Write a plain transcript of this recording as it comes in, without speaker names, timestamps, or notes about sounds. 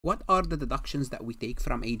What are the deductions that we take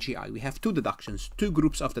from AGI? We have two deductions, two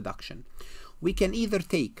groups of deduction. We can either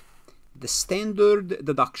take the standard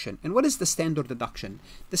deduction. And what is the standard deduction?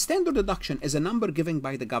 The standard deduction is a number given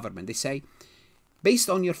by the government. They say, based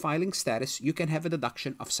on your filing status, you can have a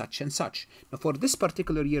deduction of such and such. Now, for this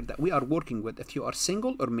particular year that we are working with, if you are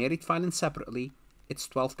single or married filing separately, it's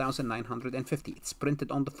 $12,950. It's printed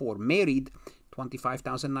on the form. Married,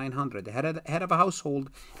 $25,900. Head of a household,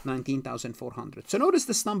 $19,400. So notice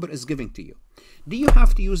this number is given to you. Do you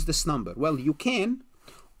have to use this number? Well, you can,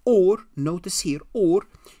 or notice here, or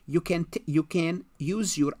you can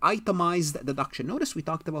use your itemized deduction. Notice we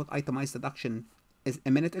talked about itemized deduction a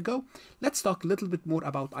minute ago. Let's talk a little bit more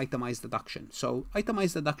about itemized deduction. So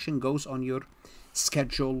itemized deduction goes on your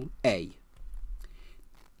Schedule A.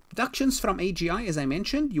 Deductions from AGI, as I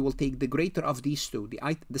mentioned, you will take the greater of these two,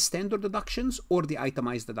 the standard deductions or the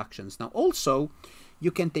itemized deductions. Now also,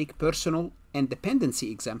 you can take personal and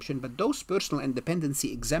dependency exemption, but those personal and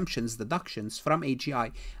dependency exemptions deductions from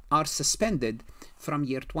AGI are suspended from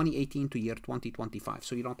year 2018 to year 2025.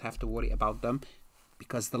 So you don't have to worry about them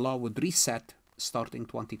because the law would reset starting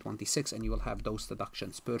 2026 and you will have those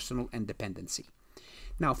deductions, personal and dependency.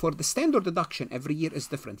 Now, for the standard deduction, every year is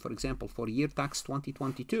different. For example, for year tax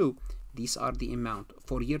 2022, these are the amount.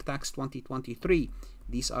 For year tax 2023,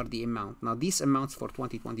 these are the amount. Now, these amounts for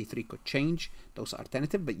 2023 could change. Those are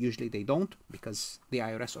tentative, but usually they don't because the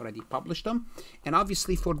IRS already published them. And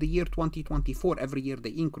obviously, for the year 2024, every year they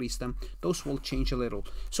increase them. Those will change a little.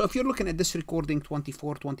 So if you're looking at this recording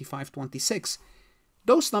 24, 25, 26,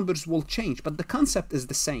 those numbers will change, but the concept is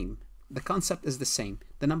the same. The concept is the same.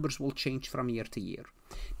 The numbers will change from year to year.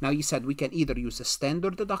 Now, you said we can either use a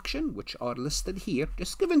standard deduction, which are listed here,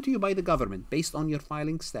 just given to you by the government based on your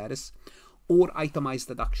filing status, or itemized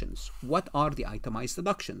deductions. What are the itemized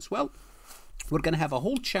deductions? Well, we're going to have a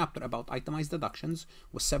whole chapter about itemized deductions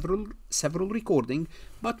with several recording,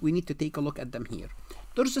 but we need to take a look at them here.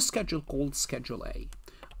 There's a schedule called Schedule A.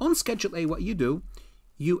 On Schedule A, what you do,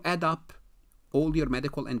 you add up all your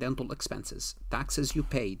medical and dental expenses, taxes you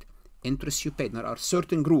paid, interest you paid. There are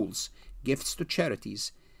certain rules: gifts to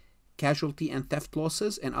charities, casualty and theft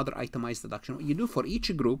losses, and other itemized deduction. What you do for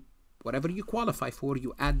each group, whatever you qualify for,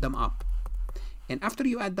 you add them up. And after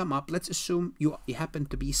you add them up, let's assume you happen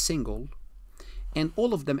to be single, and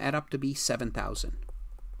all of them add up to be $7,000.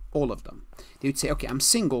 All of them. They would say, okay, I'm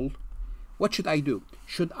single. What should I do?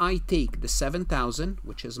 Should I take the $7,000,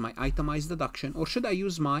 which is my itemized deduction, or should I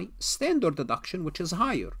use my standard deduction, which is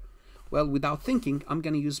higher? Well, without thinking, I'm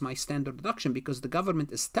going to use my standard deduction because the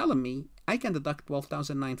government is telling me I can deduct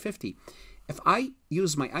 $12,950. If I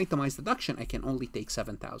use my itemized deduction, I can only take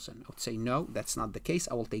 $7,000. I would say, no, that's not the case.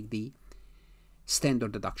 I will take the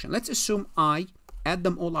standard deduction. Let's assume I add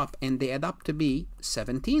them all up and they add up to be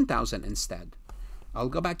 $17,000 instead. I'll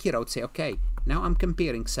go back here. I would say, okay, now I'm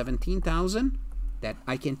comparing $17,000 that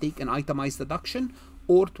I can take an itemized deduction,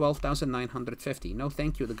 or $12,950. No,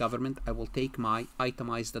 thank you, the government. I will take my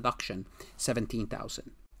itemized deduction, $17,000.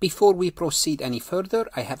 Before we proceed any further,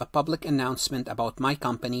 I have a public announcement about my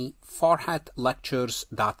company,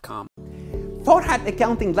 farhatlectures.com. Farhat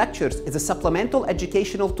Accounting Lectures is a supplemental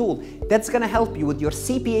educational tool that's going to help you with your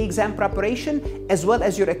CPA exam preparation as well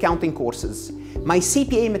as your accounting courses. My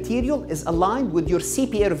CPA material is aligned with your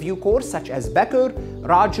CPA review course such as Becker,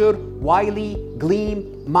 Roger, Wiley,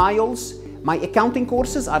 Gleam, Miles. My accounting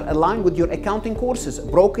courses are aligned with your accounting courses,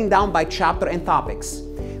 broken down by chapter and topics.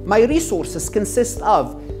 My resources consist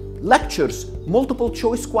of lectures, multiple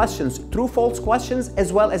choice questions, true-false questions,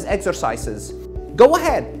 as well as exercises. Go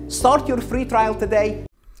ahead, start your free trial today.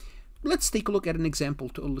 Let's take a look at an example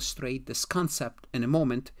to illustrate this concept in a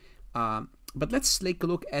moment, but let's take a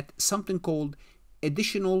look at something called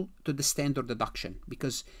additional to the standard deduction,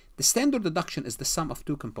 because the standard deduction is the sum of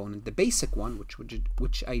two components. The basic one,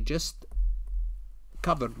 which I just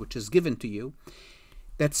covered, which is given to you,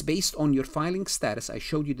 that's based on your filing status. I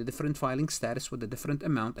showed you the different filing status with a different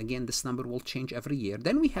amount. Again, this number will change every year.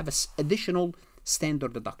 Then we have an additional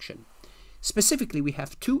standard deduction. Specifically, we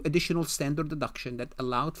have two additional standard deduction that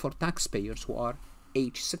allowed for taxpayers who are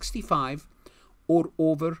age 65 or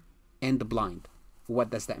over and blind. What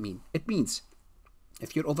does that mean? It means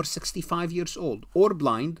if you're over 65 years old or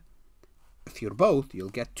blind, if you're both, you'll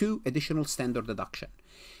get two additional standard deduction.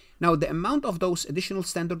 Now, the amount of those additional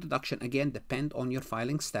standard deduction, again, depend on your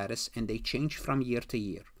filing status, and they change from year to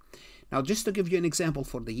year. Now, just to give you an example,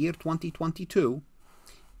 for the year 2022,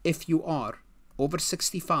 if you are over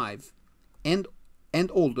 65 and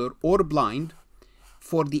older or blind,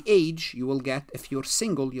 for the age, you will get, if you're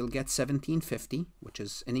single, you'll get $1,750, which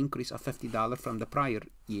is an increase of $50 from the prior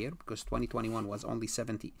year, because 2021 was only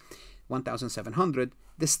 1,700.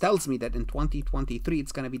 This tells me that in 2023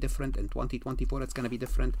 it's going to be different, in 2024 it's going to be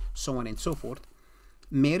different, so on and so forth.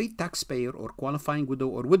 Married taxpayer or qualifying widow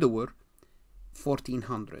or widower,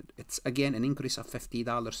 1,400. It's again an increase of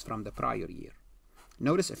 $50 from the prior year.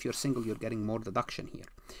 Notice if you're single, you're getting more deduction here.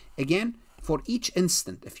 Again, for each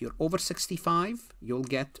instant, if you're over 65, you'll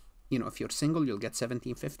get, if you're single, you'll get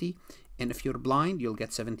 $1,750, and if you're blind, you'll get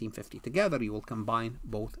 $1,750. Together, you will combine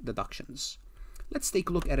both deductions. Let's take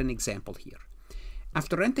a look at an example here.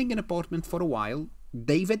 After renting an apartment for a while,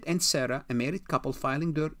 David and Sarah, a married couple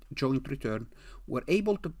filing their joint return, were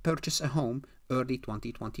able to purchase a home early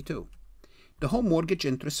 2022. The home mortgage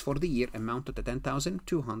interest for the year amounted to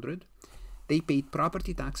 $10,200. They paid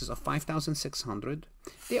property taxes of $5,600.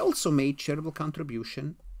 They also made charitable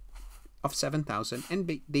contribution of $7,000,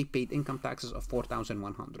 and they paid income taxes of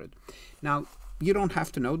 $4,100. Now, you don't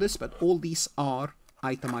have to know this, but all these are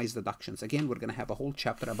itemized deductions. Again, we're going to have a whole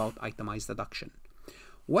chapter about itemized deduction.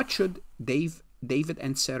 What should David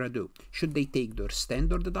and Sarah do? Should they take their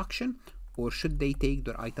standard deduction, or should they take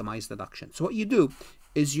their itemized deduction? So what you do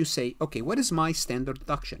is you say, okay, what is my standard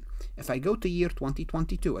deduction? If I go to year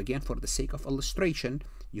 2022, again, for the sake of illustration,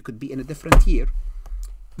 you could be in a different year.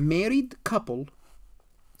 Married couple,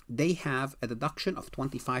 they have a deduction of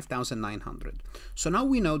 $25,900. So now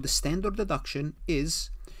we know the standard deduction is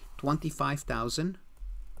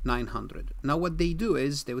 $25,900. Now what they do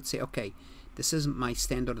is they would say, okay, this is my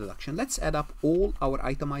standard deduction. Let's add up all our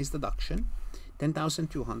itemized deduction.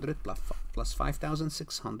 10,200 plus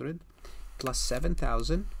 5,600 plus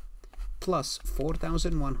 7,000 plus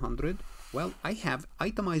 4,100. Well, I have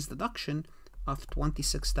itemized deduction of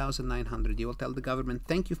 26,900. You will tell the government,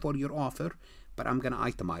 thank you for your offer, but I'm going to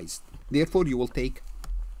itemize. Therefore, you will take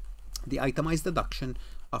the itemized deduction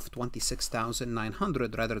of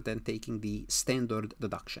 26,900 rather than taking the standard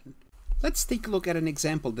deduction. Let's take a look at an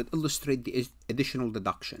example that illustrates the additional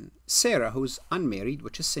deduction. Sarah, who's unmarried,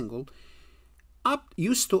 which is single,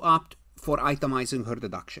 used to opt for itemizing her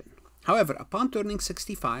deduction. However, upon turning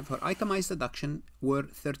 65, her itemized deduction were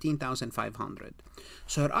 $13,500.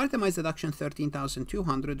 So her itemized deduction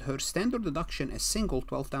 $13,200, her standard deduction as single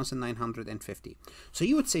 $12,950. So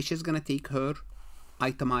you would say she's going to take her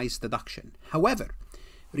itemized deduction. However,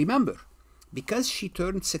 remember, because she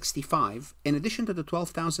turned 65, in addition to the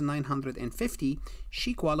 $12,950,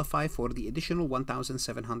 she qualified for the additional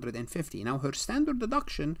 $1,750. Now her standard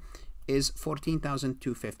deduction is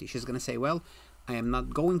 $14,250. She's going to say, well, I am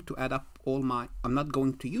not going to I'm not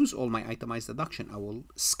going to use all my itemized deduction. I will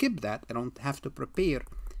skip that. I don't have to prepare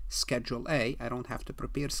Schedule A. I don't have to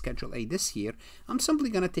prepare Schedule A this year. I'm simply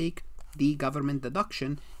going to take the government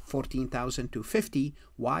deduction, $14,250.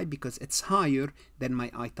 Why? Because it's higher than my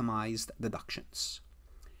itemized deductions.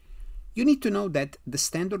 You need to know that the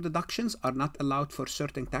standard deductions are not allowed for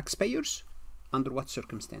certain taxpayers. Under what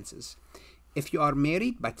circumstances? If you are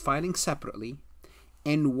married but filing separately,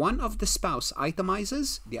 and one of the spouse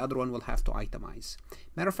itemizes, the other one will have to itemize.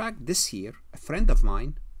 Matter of fact, this year, a friend of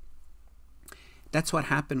mine, that's what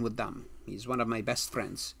happened with them. He's one of my best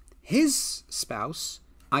friends. His spouse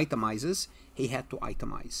itemizes, he had to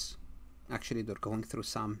itemize. Actually, they're going through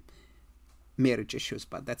some marriage issues,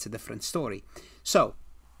 but that's a different story. So,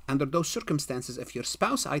 under those circumstances, if your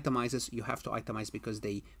spouse itemizes, you have to itemize because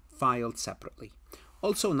they filed separately.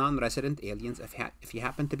 Also, non-resident aliens, if you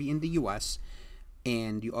happen to be in the U.S.,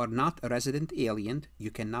 and you are not a resident alien,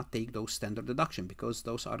 you cannot take those standard deduction because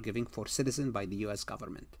those are given for citizen by the U.S.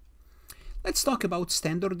 government. Let's talk about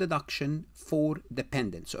standard deduction for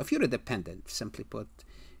dependent. So if you're a dependent, simply put,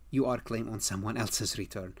 you are claim on someone else's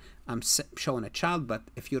return. I'm showing a child, but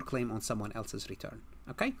if you're claim on someone else's return,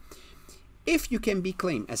 okay? If you can be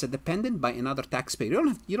claimed as a dependent by another taxpayer,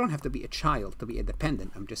 you don't have to be a child to be a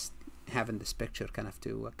dependent. I'm just having this picture kind of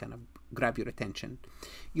to grab your attention.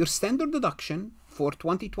 Your standard deduction for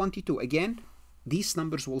 2022, again, these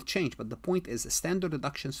numbers will change, but the point is the standard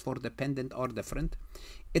deductions for dependent are different.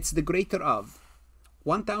 It's the greater of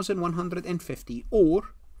 $1,150, or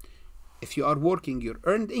if you are working, your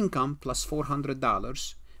earned income plus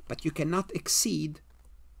 $400, but you cannot exceed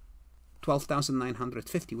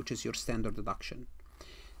 $12,950, which is your standard deduction.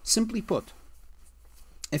 Simply put,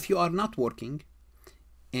 if you are not working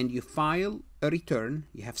and you file a return,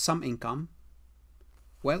 you have some income,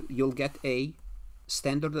 well, you'll get a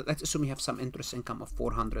standard, let's assume you have some interest income of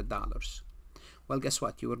 $400. Well, guess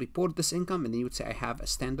what? You will report this income and then you would say, I have a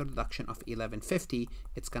standard deduction of $1,150.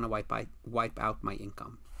 It's going to wipe out my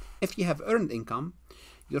income. If you have earned income,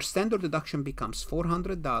 your standard deduction becomes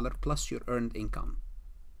 $400 plus your earned income.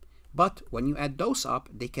 But when you add those up,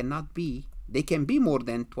 they cannot be They can be more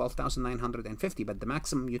than 12,950, but the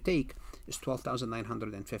maximum you take is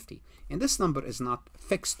 12,950. And this number is not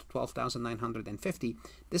fixed 12,950.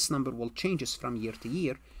 This number will change from year to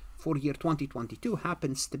year. For year 2022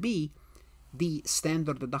 happens to be the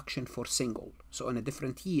standard deduction for single. So in a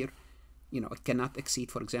different year, it cannot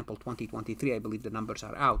exceed, for example, 2023, I believe the numbers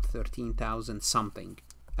are out, 13,000 something.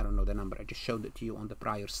 I don't know the number, I just showed it to you on the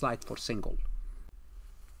prior slide for single.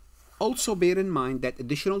 Also bear in mind that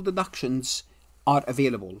additional deductions are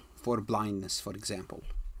available for blindness, for example.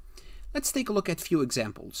 Let's take a look at a few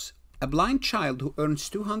examples. A blind child who earns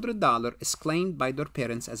 $200 is claimed by their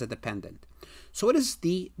parents as a dependent. So what is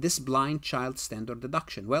this blind child standard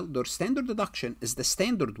deduction? Well, their standard deduction is the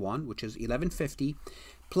standard one, which is $1,150,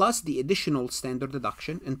 plus the additional standard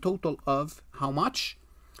deduction, in total of how much?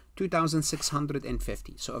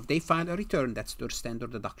 $2,650. So if they file a return, that's their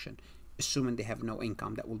standard deduction. Assuming they have no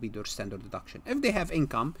income, that will be their standard deduction. If they have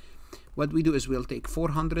income, what we do is we'll take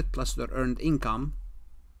 $400 plus their earned income,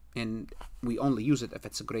 and we only use it if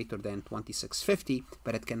it's greater than $2,650,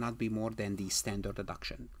 but it cannot be more than the standard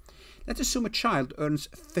deduction. Let's assume a child earns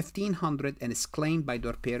 $1,500 and is claimed by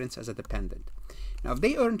their parents as a dependent. Now, if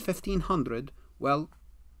they earned $1,500, well,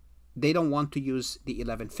 they don't want to use the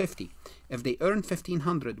 $1,150. If they earn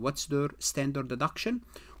 $1,500, what's their standard deduction?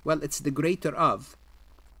 Well, it's the greater of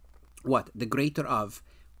what? The greater of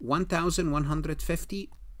 $1,150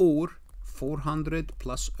 or $400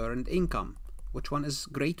 plus earned income. Which one is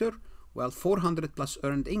greater? Well, $400 plus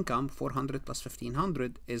earned income, $400 plus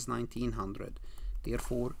 $1,500 is $1,900.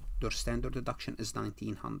 Therefore, their standard deduction is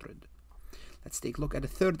 $1,900. Let's take a look at a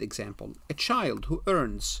third example. A child who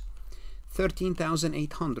earns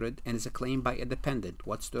 $13,800 and is claimed by a dependent.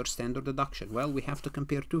 What's their standard deduction? Well, we have to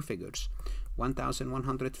compare two figures,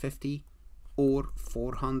 $1,150 or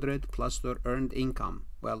 $400 plus their earned income.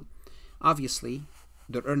 Well, obviously,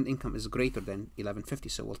 their earned income is greater than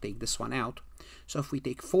 $1,150, so we'll take this one out. So if we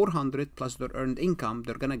take $400 plus their earned income,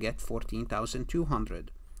 they're going to get $14,200.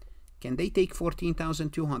 Can they take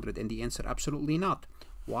 $14,200? And the answer, absolutely not.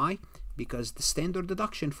 Why? Because the standard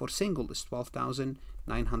deduction for single is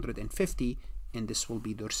 $12,950, and this will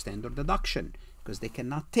be their standard deduction, because they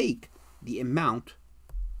cannot take the amount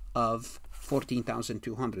of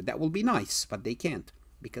 $14,200. That will be nice, but they can't,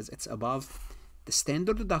 because it's above the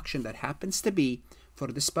standard deduction that happens to be for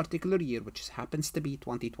this particular year, which happens to be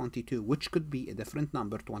 2022, which could be a different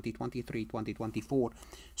number, 2023, 2024,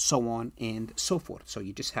 so on and so forth. So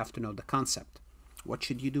you just have to know the concept. What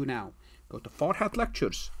should you do now? Go to Farhat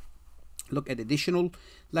Lectures. Look at additional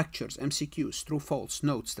lectures, MCQs, true, false,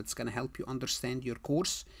 notes. That's going to help you understand your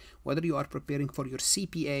course, whether you are preparing for your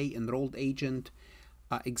CPA, enrolled agent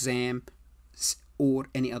exam, or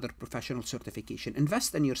any other professional certification.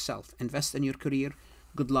 Invest in yourself, invest in your career.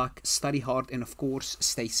 Good luck, study hard, and of course,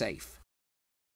 stay safe.